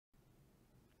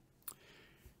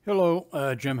Hello,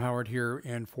 Jim Howard here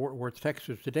in Fort Worth,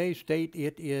 Texas. Today's date,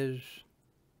 it is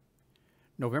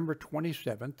November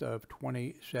 27th of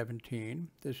 2017.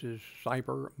 This is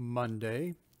Cyber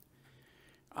Monday.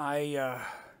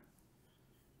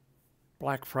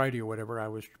 Black Friday or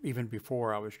whatever, even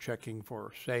before I was checking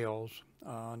for sales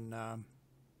on, I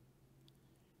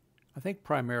think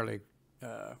primarily,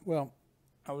 I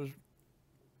was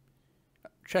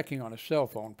checking on a cell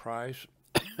phone price,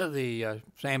 the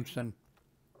Samsung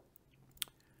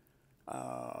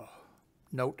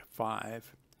Note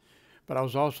 5, but I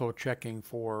was also checking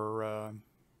for,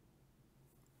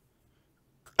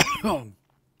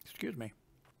 excuse me,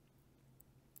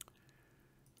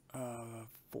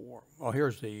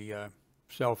 here's the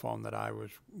cell phone that I was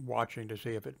watching to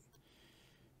see if it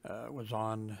was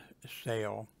on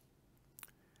sale.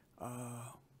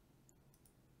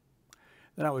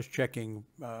 Then I was checking,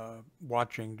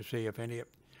 watching to see if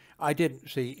I didn't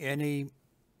see any.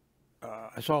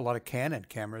 I saw a lot of Canon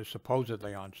cameras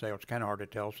supposedly on sale. It's kind of hard to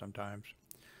tell sometimes.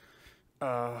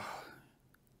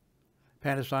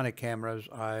 Panasonic cameras,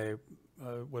 I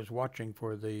was watching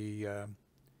for the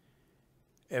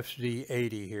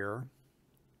FZ80 here,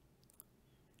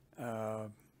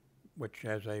 which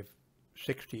has a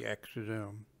 60x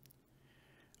zoom.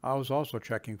 I was also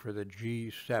checking for the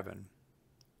G7,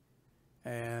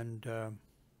 and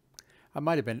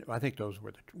I think those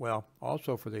were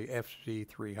also for the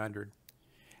FZ300.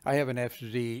 I have an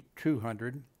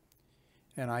FZ200,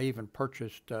 and I even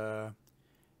purchased an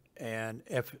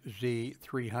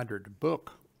FZ300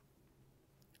 book.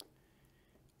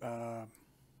 But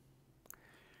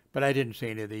I didn't see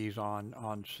any of these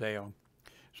on sale.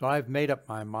 So I've made up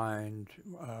my mind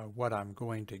what I'm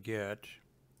going to get.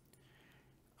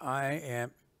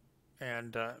 It's not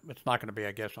going to be,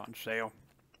 I guess, on sale.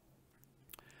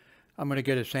 I'm going to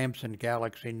get a Samsung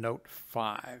Galaxy Note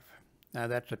 5. Now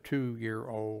that's a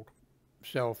 2-year-old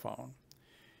cell phone,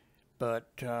 but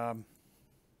I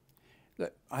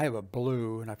have a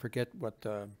blue, and I forget what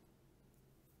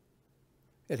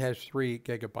it has 3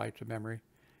 gigabytes of memory,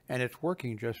 and it's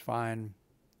working just fine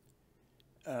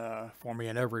for me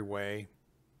in every way.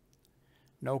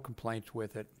 No complaints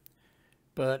with it.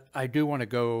 But I do want to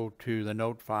go to the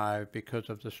Note 5 because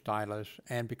of the stylus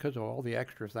and because of all the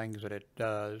extra things that it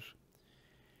does.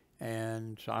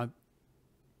 And so I'm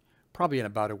probably in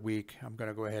about a week, I'm going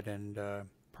to go ahead and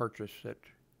purchase it.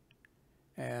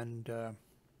 And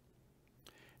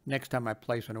next time I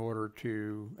place an order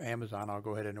to Amazon, I'll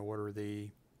go ahead and order the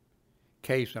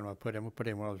case, and we'll put in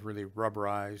one of those really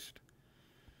rubberized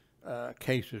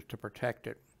cases to protect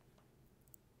it.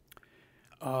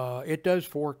 It does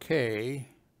 4K.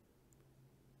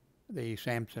 The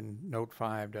Samsung Note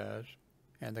 5 does,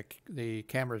 and the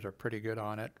cameras are pretty good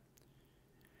on it.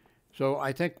 So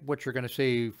I think what you're going to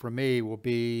see from me will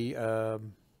be,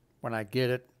 when I get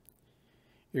it,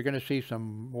 you're going to see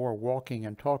some more walking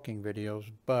and talking videos,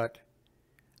 but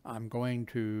I'm going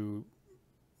to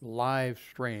live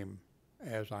stream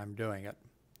as I'm doing it,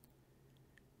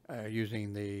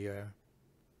 using the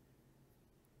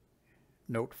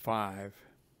Note 5,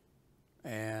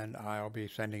 and I'll be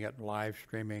sending it live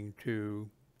streaming to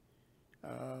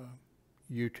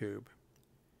YouTube.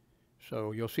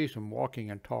 So you'll see some walking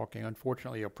and talking.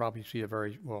 Unfortunately, you'll probably see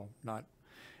you'll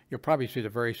probably see the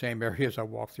very same areas I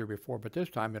walked through before, but this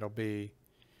time it'll be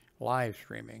live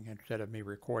streaming instead of me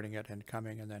recording it and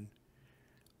coming and then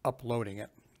uploading it.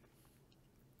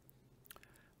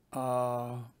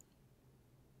 I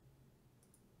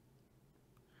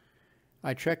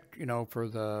checked, for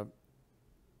the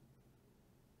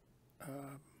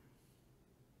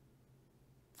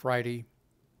Friday.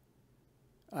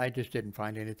 I just didn't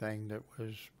find anything that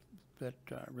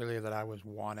really that I was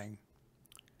wanting.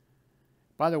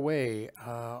 By the way,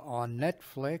 on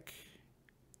Netflix,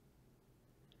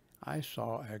 I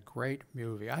saw a great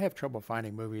movie. I have trouble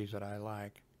finding movies that I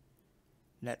like.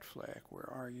 Netflix, where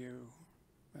are you?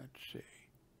 Let's see.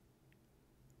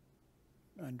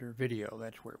 Under video,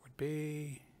 that's where it would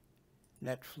be.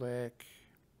 Netflix.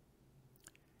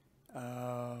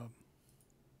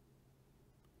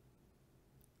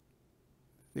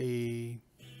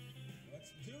 Let's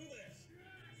do this.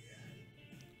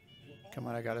 Come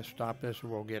on, I gotta stop this or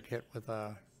we'll get hit with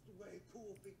a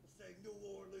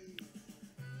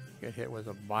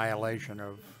violation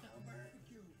of.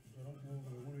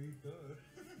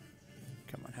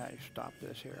 Come on, how do you stop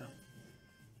this here?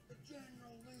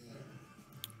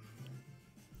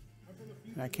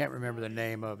 I can't remember the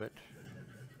name of it.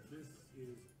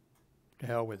 To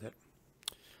hell with it.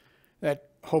 That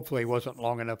hopefully wasn't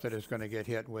long enough that it's going to get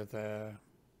hit with a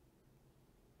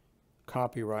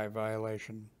copyright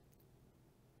violation.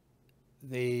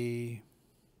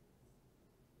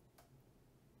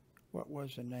 what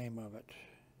was the name of it?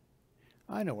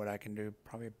 I know what I can do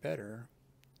probably better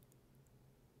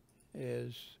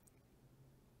is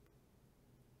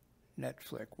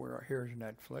Netflix. Here's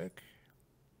Netflix.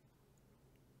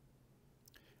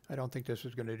 I don't think this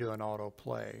is going to do an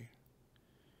autoplay.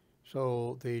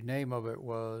 So the name of it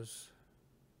was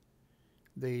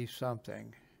the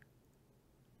something.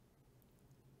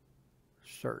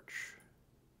 Search.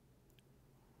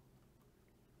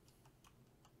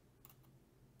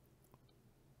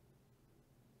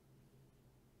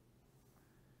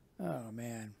 Oh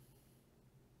man.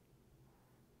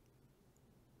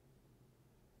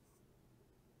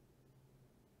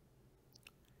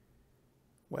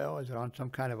 Well, is it on some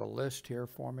kind of a list here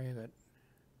for me that,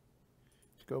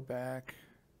 let's go back.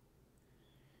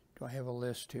 Do I have a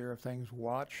list here of things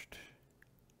watched?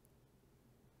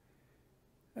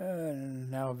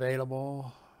 Now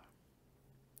available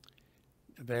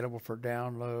for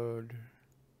download,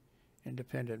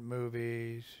 independent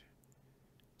movies,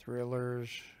 thrillers,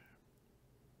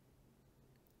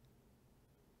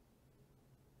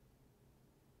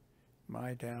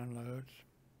 my downloads.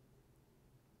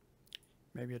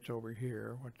 Maybe it's over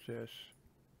here. What's this?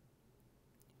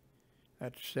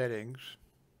 That's settings.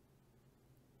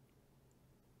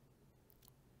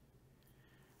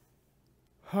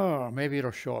 Oh, maybe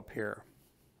it'll show up here.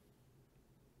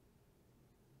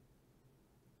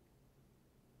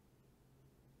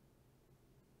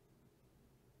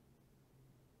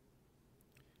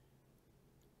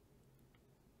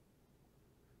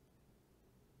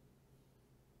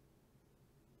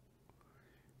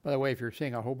 By the way, if you're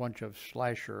seeing a whole bunch of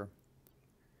slasher,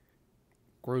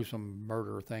 gruesome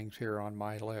murder things here on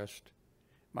my list,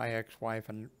 my ex-wife,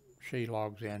 and she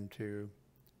logs into,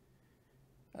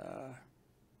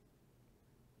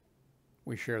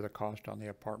 we share the cost on the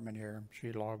apartment here.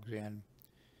 She logs in,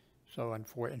 so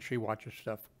and she watches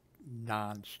stuff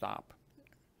non-stop.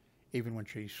 Even when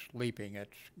she's sleeping,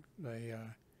 the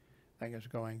thing is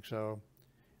going. So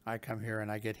I come here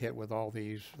and I get hit with all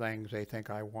these things they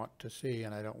think I want to see,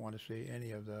 and I don't want to see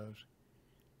any of those.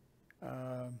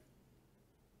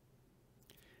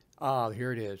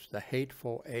 Here it is, The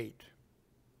Hateful Eight.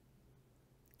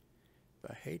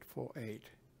 The Hateful Eight.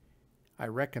 I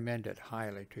recommend it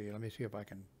highly to you. Let me see if I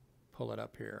can pull it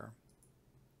up here.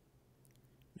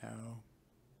 No.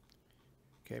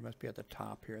 Okay, it must be at the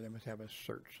top here. They must have a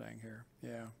search thing here.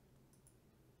 Yeah.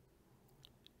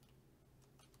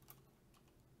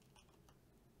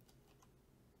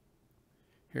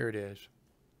 Here it is.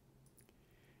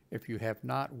 If you have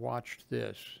not watched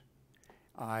this,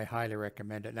 I highly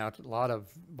recommend it. Now, it's a lot of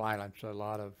violence,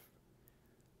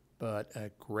 but a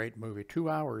great movie. 2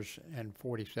 hours and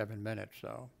 47 minutes,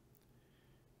 though.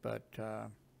 But,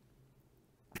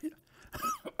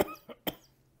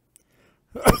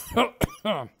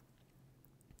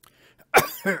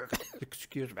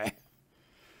 excuse me.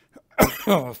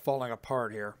 Falling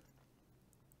apart here.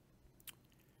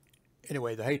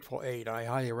 Anyway, The Hateful Eight, I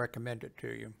highly recommend it to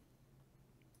you.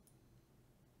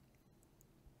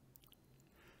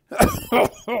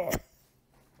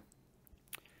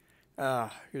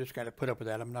 You just got to put up with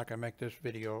that. I'm not going to make this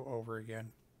video over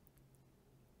again.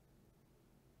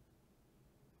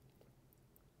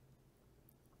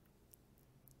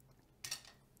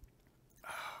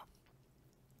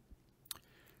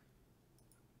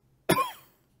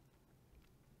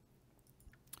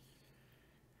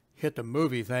 Hit the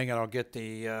movie thing and I'll get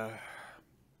the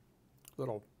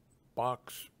little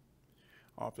box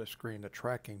off the screen, the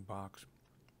tracking box.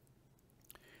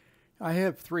 I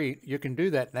have 3. You can do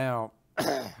that now.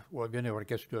 Well, I've been able to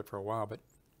get to do it for a while, but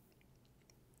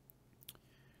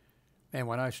man,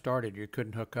 when I started, you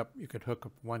could hook up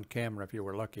one camera if you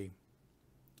were lucky.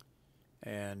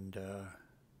 And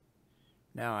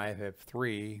now I have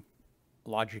 3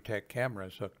 Logitech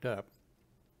cameras hooked up.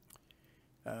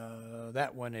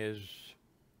 That one is,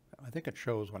 I think it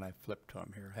shows when I flip to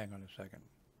them here. Hang on a second.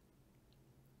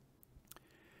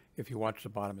 If you watch the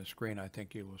bottom of the screen, I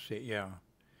think you will see it. Yeah.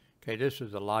 Okay, this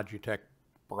is the Logitech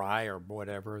Bri or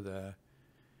whatever, the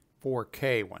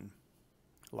 4K one,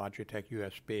 Logitech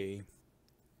USB.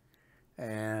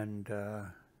 And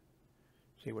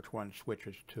see which one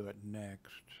switches to it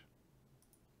next.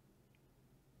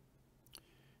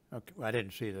 Okay, well, I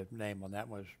didn't see the name on that.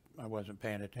 I wasn't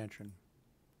paying attention.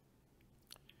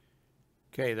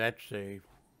 Okay, that's a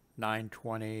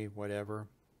 920 whatever.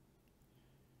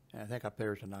 And I think up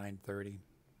there's a 930E.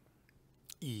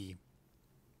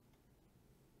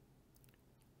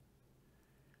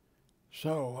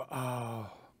 So,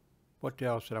 what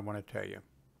else did I want to tell you?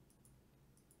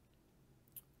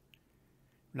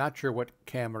 Not sure what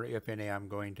camera, if any, I'm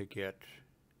going to get,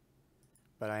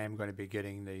 but I am going to be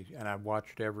getting these, and I've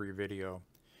watched every video.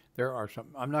 There are some,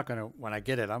 I'm not going to, when I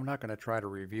get it, I'm not going to try to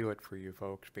review it for you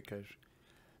folks, because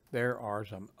there are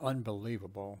some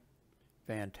unbelievable,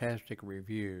 fantastic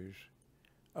reviews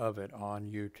of it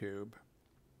on YouTube.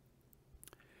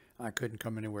 I couldn't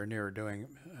come anywhere near doing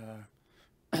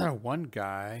one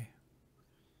guy,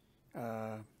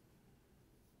 I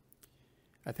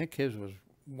think his was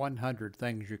 100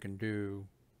 things you can do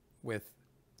with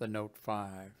the Note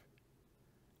 5.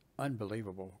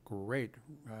 Unbelievable. Great,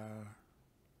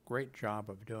 great job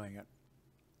of doing it.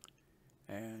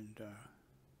 And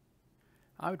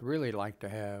I would really like to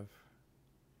have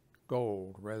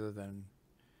gold rather than,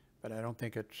 but I don't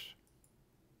think it's,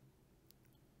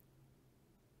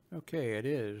 okay, it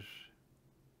is.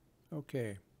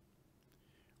 Okay.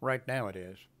 Right now it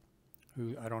is.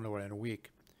 I don't know what in a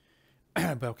week.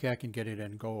 But okay, I can get it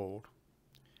in gold.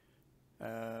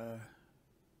 32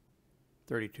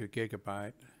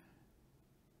 gigabyte.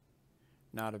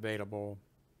 Not available.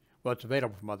 Well, it's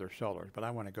available from other sellers, but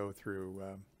I want to go through.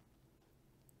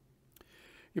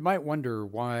 You might wonder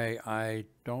why I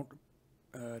don't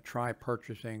try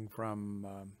purchasing from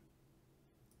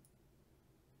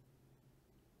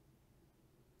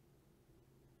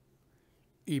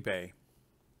eBay.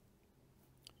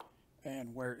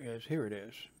 And where is, here it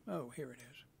is. Oh, here it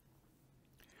is.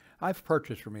 I've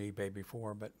purchased from eBay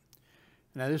before, but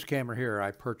now this camera here I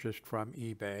purchased from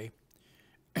eBay.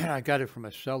 I got it from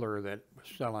a seller that was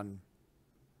selling,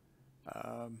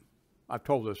 I've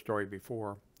told this story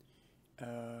before.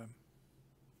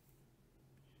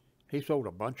 He sold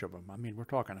a bunch of them. I mean, we're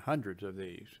talking hundreds of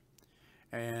these.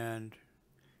 And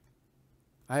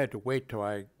I had to wait till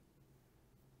I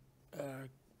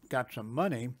got some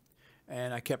money.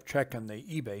 And I kept checking the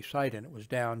eBay site, and it was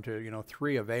down to,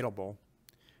 3 available.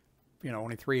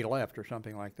 Only 3 left or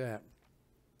something like that.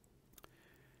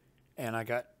 And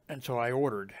so I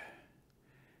ordered.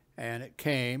 And it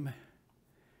came.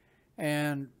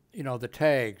 And, the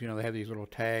tags, they have these little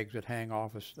tags that hang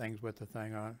off of things with the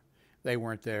thing on. They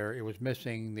weren't there. It was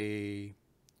missing the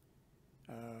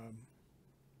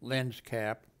lens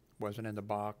cap. Wasn't in the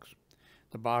box.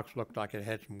 The box looked like it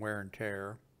had some wear and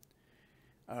tear.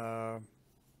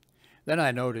 Then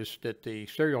I noticed that the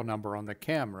serial number on the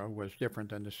camera was different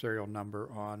than the serial number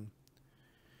on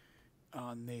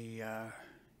the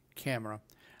camera.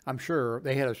 I'm sure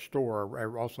they had a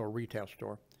store, also a retail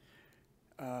store.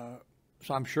 So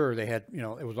I'm sure they had,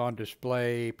 it was on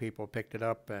display. People picked it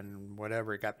up and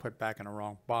whatever. It got put back in the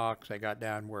wrong box. They got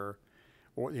down where,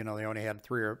 they only had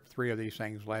three of these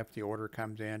things left. The order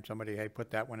comes in. Somebody, hey,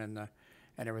 put that one in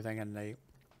and everything, and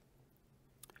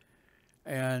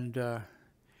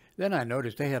then I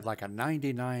noticed they had like a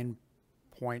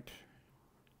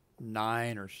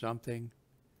 99.9 or something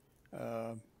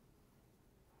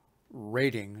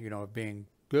rating, of being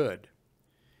good.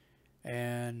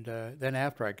 And then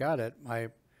after I got it, I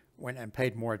went and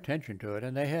paid more attention to it,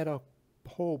 and they had a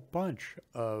whole bunch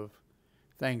of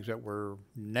things that were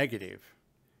negative,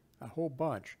 a whole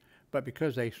bunch. But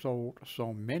because they sold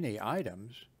so many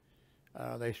items,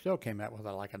 they still came out with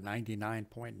like a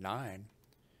 99.9.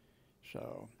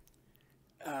 So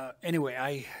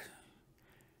anyway,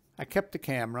 I kept the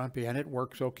camera, and it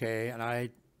works okay. And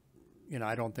I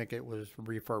don't think it was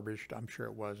refurbished. I'm sure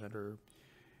it wasn't, or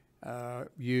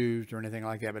used or anything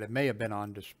like that. But it may have been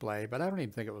on display. But I don't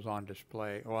even think it was on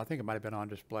display. Well, I think it might have been on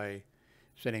display,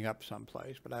 sitting up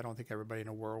someplace. But I don't think everybody in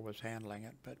the world was handling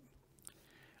it. But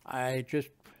I just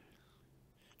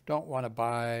don't want to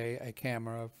buy a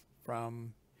camera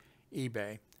from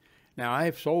eBay. Now,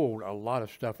 I've sold a lot of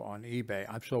stuff on eBay.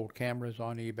 I've sold cameras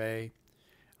on eBay.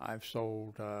 I've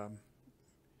sold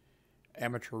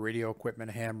amateur radio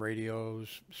equipment, ham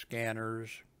radios,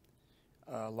 scanners,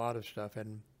 a lot of stuff.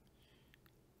 And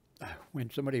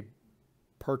when somebody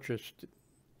purchased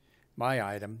my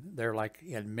item, they're like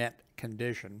in mint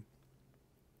condition.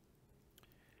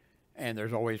 And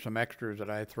there's always some extras that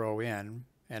I throw in,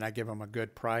 and I give them a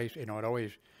good price. It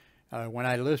always, when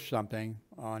I list something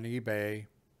on eBay,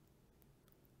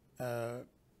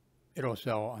 it'll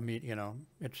sell.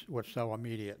 It would sell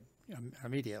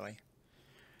immediately.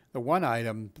 The one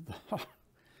item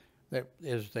that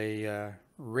is the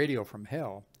radio from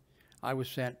hell, I was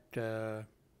sent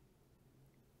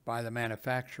by the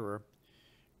manufacturer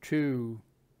 2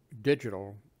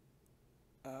 digital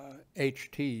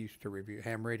HTs to review,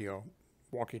 ham radio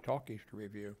walkie-talkies to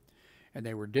review, and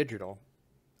they were digital,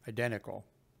 identical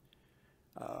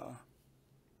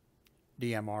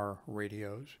DMR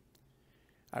radios.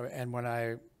 And when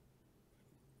I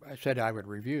said I would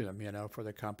review them, for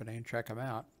the company and check them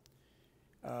out,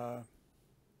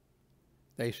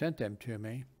 they sent them to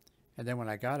me, and then when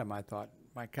I got them, I thought,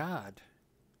 my God,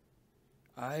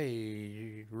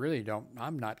 I really don't,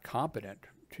 I'm not competent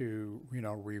to,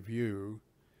 review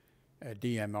a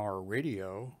DMR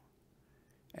radio.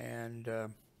 And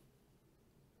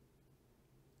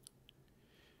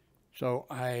so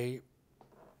I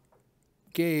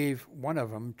gave one of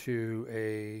them to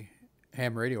a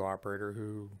ham radio operator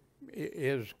who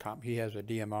he has a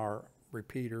DMR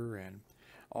repeater and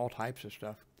all types of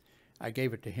stuff. I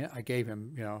gave it to him. I gave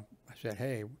him, I said,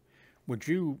 hey, would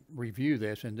you review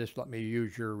this and just let me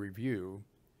use your review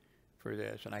for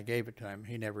this? And I gave it to him.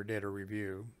 He never did a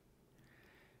review.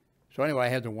 So anyway, I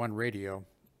had the one radio.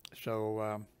 So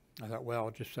I thought, well,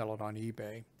 I'll just sell it on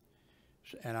eBay.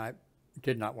 And I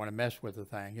did not want to mess with the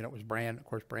thing. It was brand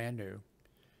new.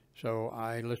 So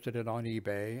I listed it on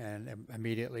eBay, and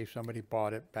immediately somebody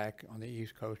bought it back on the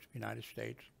East Coast of the United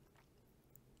States.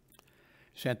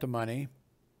 Sent the money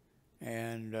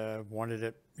and wanted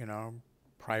it,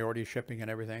 priority shipping and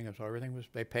everything. And so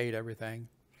they paid everything.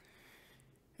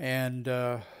 And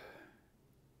then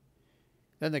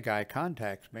the guy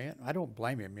contacts me, and I don't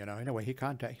blame him, Anyway, he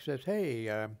says,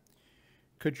 hey,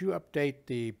 could you update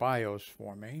the BIOS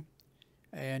for me?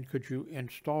 And could you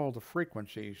install the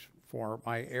frequencies for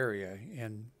my area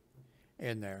in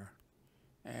there?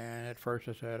 And at first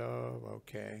I said, oh,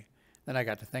 okay. Then I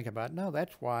got to think about, no,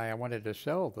 that's why I wanted to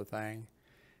sell the thing.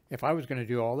 If I was going to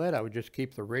do all that, I would just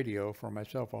keep the radio for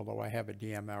myself, although I have a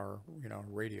DMR,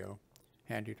 radio,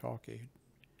 handy-talkie.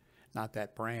 Not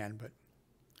that brand, but...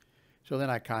 So then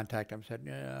I contacted him and said,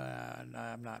 yeah,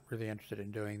 I'm not really interested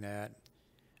in doing that.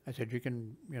 I said, you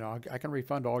can, I can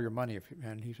refund all your money.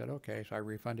 And he said, okay. So I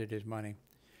refunded his money.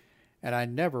 And I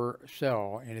never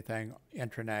sell anything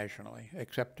internationally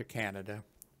except to Canada.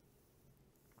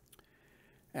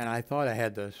 And I thought I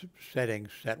had the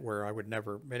settings set where I would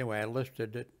never, anyway, I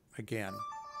listed it again.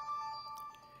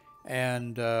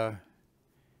 And a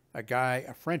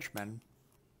German,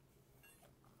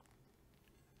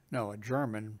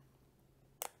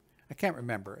 I can't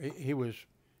remember. It was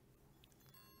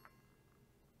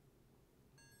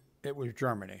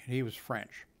Germany. He was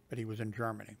French, but he was in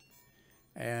Germany.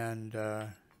 And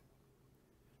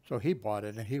so he bought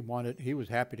it, and he was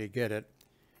happy to get it,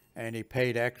 and he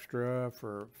paid extra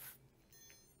for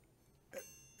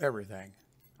everything.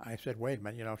 I said, wait a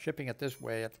minute, shipping it this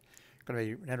way, it's going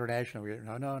to be international.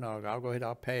 No, I'll go ahead,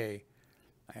 I'll pay.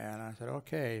 And I said,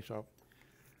 okay. So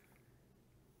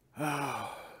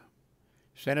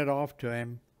sent it off to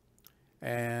him,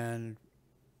 and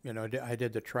I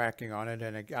did the tracking on it,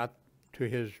 and it got to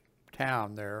his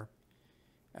town there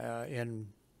in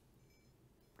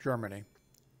Germany,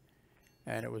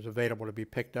 and it was available to be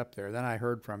picked up there. Then I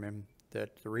heard from him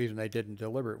that the reason they didn't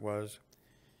deliver it was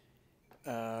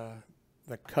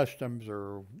the customs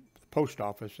or the post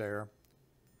office there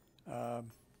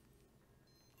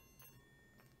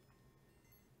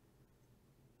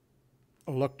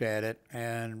looked at it,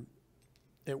 and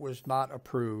it was not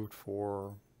approved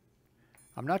for,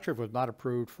 I'm not sure if it was not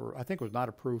approved for, I think it was not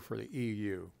approved for the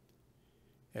EU.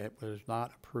 It was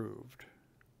not approved.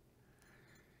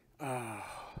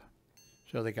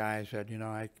 So the guy said,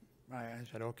 I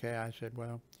said, okay. I said,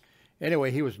 well,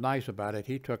 anyway, he was nice about it.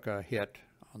 He took a hit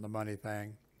on the money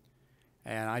thing,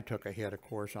 and I took a hit, of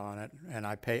course, on it. And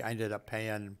I ended up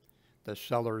paying the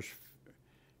seller's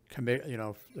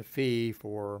the fee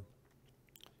for,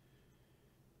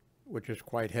 which is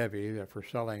quite heavy for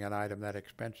selling an item that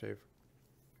expensive.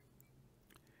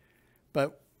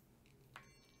 But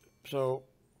so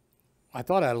I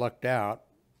thought I lucked out,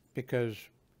 because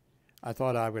I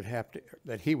thought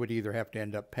that he would either have to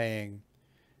end up paying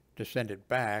to send it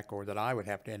back, or that I would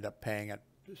have to end up paying it,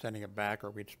 sending it back,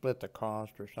 or we'd split the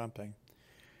cost or something.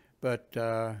 But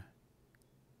the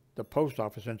post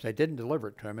office, since they didn't deliver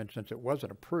it to him, and since it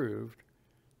wasn't approved,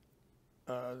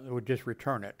 they would just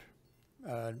return it.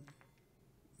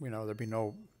 There'd be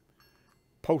no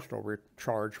postal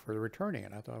charge for the returning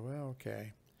it. I thought, well,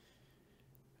 okay.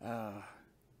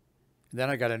 Then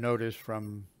I got a notice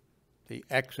from the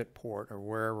exit port, or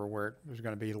where it was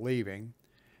going to be leaving,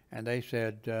 and they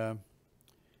said,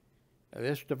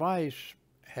 this device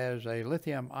has a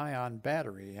lithium-ion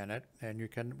battery in it, and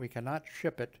we cannot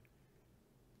ship it,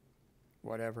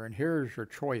 whatever, and here's your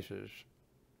choices.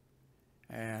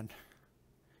 And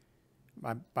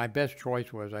my best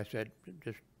choice was, I said,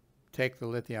 just take the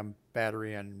lithium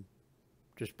battery and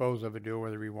dispose of it, do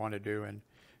whatever you want to do, and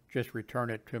just return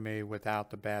it to me without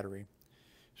the battery.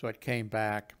 So it came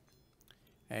back,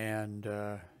 and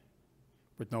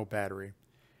with no battery.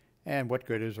 And what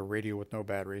good is a radio with no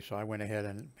battery? So I went ahead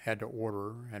and had to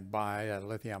order and buy a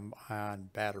lithium-ion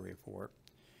battery for it.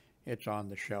 It's on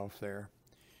the shelf there.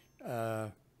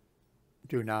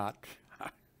 Do not.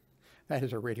 That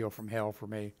is a radio from hell for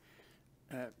me.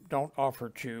 Don't offer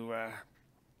to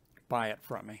buy it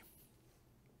from me,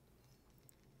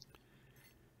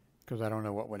 because I don't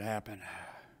know what would happen.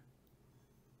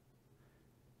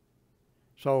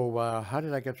 So how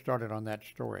did I get started on that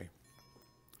story?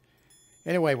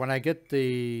 Anyway, when I get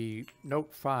the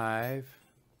Note 5,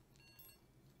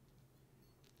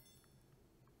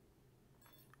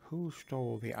 who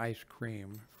stole the ice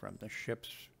cream from the ship's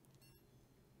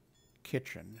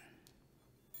kitchen?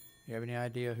 You have any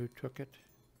idea who took it?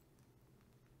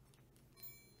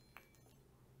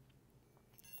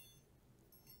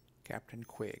 Captain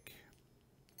Quig.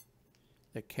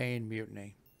 The Kane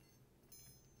Mutiny.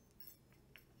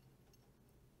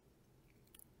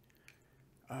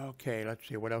 Okay, let's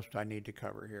see. What else do I need to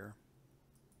cover here?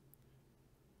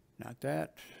 Not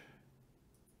that.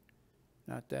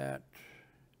 Not that.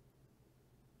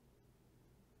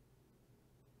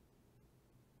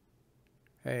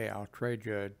 Hey, I'll trade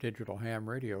you a digital ham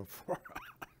radio for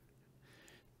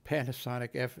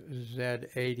Panasonic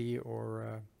FZ80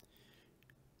 or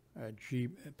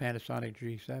Panasonic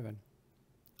G7.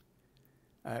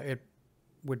 It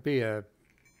would be a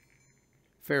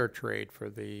fair trade for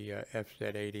the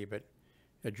FZ80, but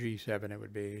a G7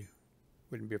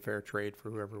 wouldn't be a fair trade for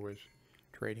whoever was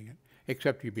trading it.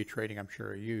 Except you'd be trading, I'm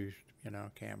sure, a used,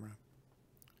 camera.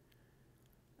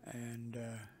 And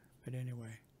but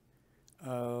anyway,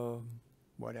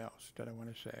 what else did I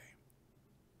want to say?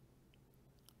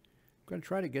 I'm going to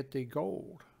try to get the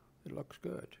gold. It looks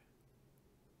good.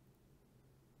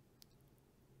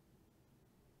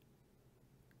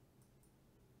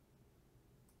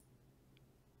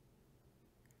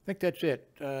 I think that's it.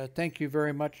 Thank you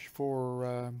very much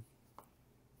for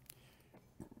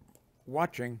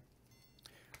watching.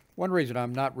 One reason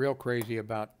I'm not real crazy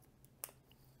about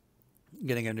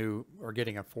getting a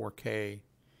 4K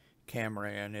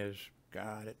camera in is,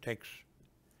 God, it takes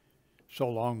so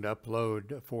long to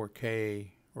upload a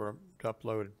 4K or to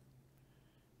upload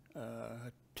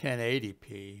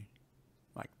 1080p,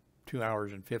 like 2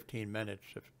 hours and 15 minutes.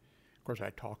 Of course,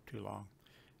 I talk too long.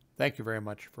 Thank you very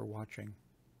much for watching.